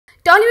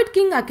Tollywood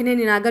king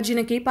Akkineni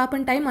నాగార్జునకి పాపం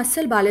time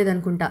అస్సలు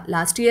బాలేదనుకుంటా.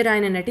 Last year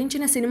ఆయన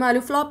నటించిన సినిమాలు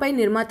ఫ్లాప్ అయి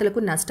నిర్మాతలకు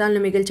నష్టాలను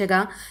మిగిల్చగా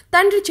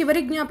తండ్రి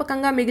చివరి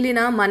జ్ఞాపకంగా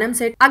మిగిలిన మనం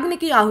సెట్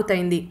అగ్నికి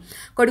ఆహుతైంది.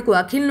 కొడుకు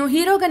అఖిల్ను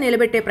హీరోగా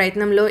నిలబెట్టే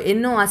ప్రయత్నంలో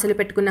ఎన్నో ఆశలు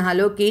పెట్టుకున్న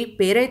హలోకి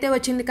పేరైతే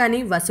వచ్చింది కానీ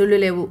వసూళ్లు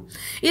లేవు.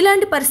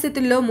 ఇలాంటి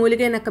పరిస్థితుల్లో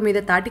మూలిగే నక్క మీద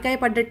తాటికాయ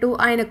పడ్డట్టు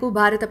ఆయనకు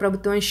భారత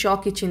ప్రభుత్వం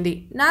షాక్ ఇచ్చింది.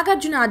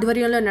 నాగార్జున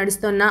ఆధ్వర్యంలో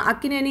నడుస్తున్న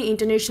అక్కినేని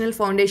ఇంటర్నేషనల్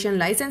ఫౌండేషన్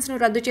లైసెన్స్ ను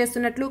రద్దు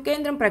చేస్తున్నట్లు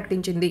కేంద్రం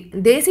ప్రకటించింది.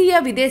 దేశీయ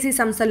విదేశీ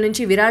సంస్థల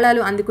నుంచి విరాళాలు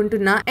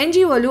అందుకుంటున్న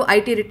ఎన్జీఓలు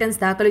ఐటీ రిటర్న్స్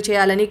దాఖలు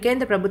చేయాలని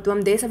కేంద్ర ప్రభుత్వం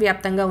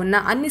దేశవ్యాప్తంగా ఉన్న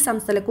అన్ని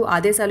సంస్థలకు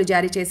ఆదేశాలు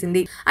జారీ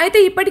చేసింది. అయితే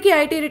ఇప్పటికీ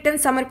ఐటీ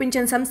రిటర్న్స్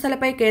సమర్పించిన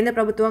సంస్థలపై కేంద్ర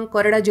ప్రభుత్వం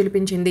కొరడా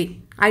జులిపించింది.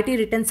 ఐటీ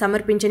రిటర్న్స్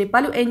సమర్పించని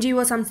పలు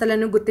ఎన్జీఓ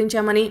సంస్థలను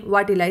గుర్తించామని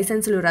వాటి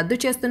లైసెన్సులు రద్దు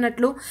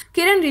చేస్తున్నట్లు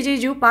కిరణ్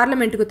రిజిజు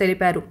పార్లమెంటుకు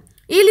తెలిపారు.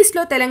 ఈ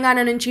లిస్టులో తెలంగాణ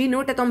నుంచి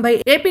 190,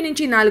 ఏపీ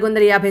నుంచి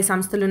 450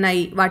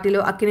 సంస్థలున్నాయి. వాటిలో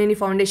అక్కినేని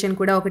ఫౌండేషన్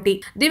కూడా ఒకటి.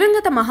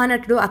 దివంగత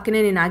మహానటుడు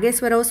అక్కినేని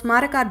నాగేశ్వరరావు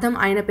స్మారకార్థం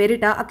ఆయన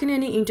పేరిట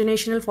అక్కినేని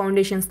ఇంటర్నేషనల్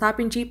ఫౌండేషన్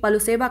స్థాపించి పలు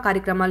సేవా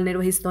కార్యక్రమాలు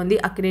నిర్వహిస్తోంది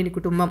అక్కినేని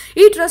కుటుంబం.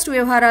 ఈ ట్రస్ట్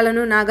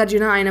వ్యవహారాలను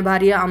నాగార్జున ఆయన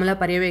భార్య అమల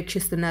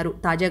పర్యవేక్షిస్తున్నారు.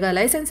 తాజాగా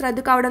లైసెన్స్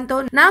రద్దు కావడంతో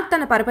నాగ్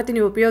తన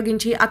పరపతిని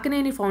ఉపయోగించి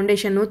అక్కినేని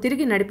ఫౌండేషన్ ను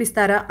తిరిగి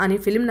నడిపిస్తారా అని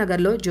ఫిల్మ్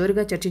నగర్ లో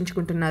జోరుగా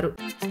చర్చించుకుంటున్నారు.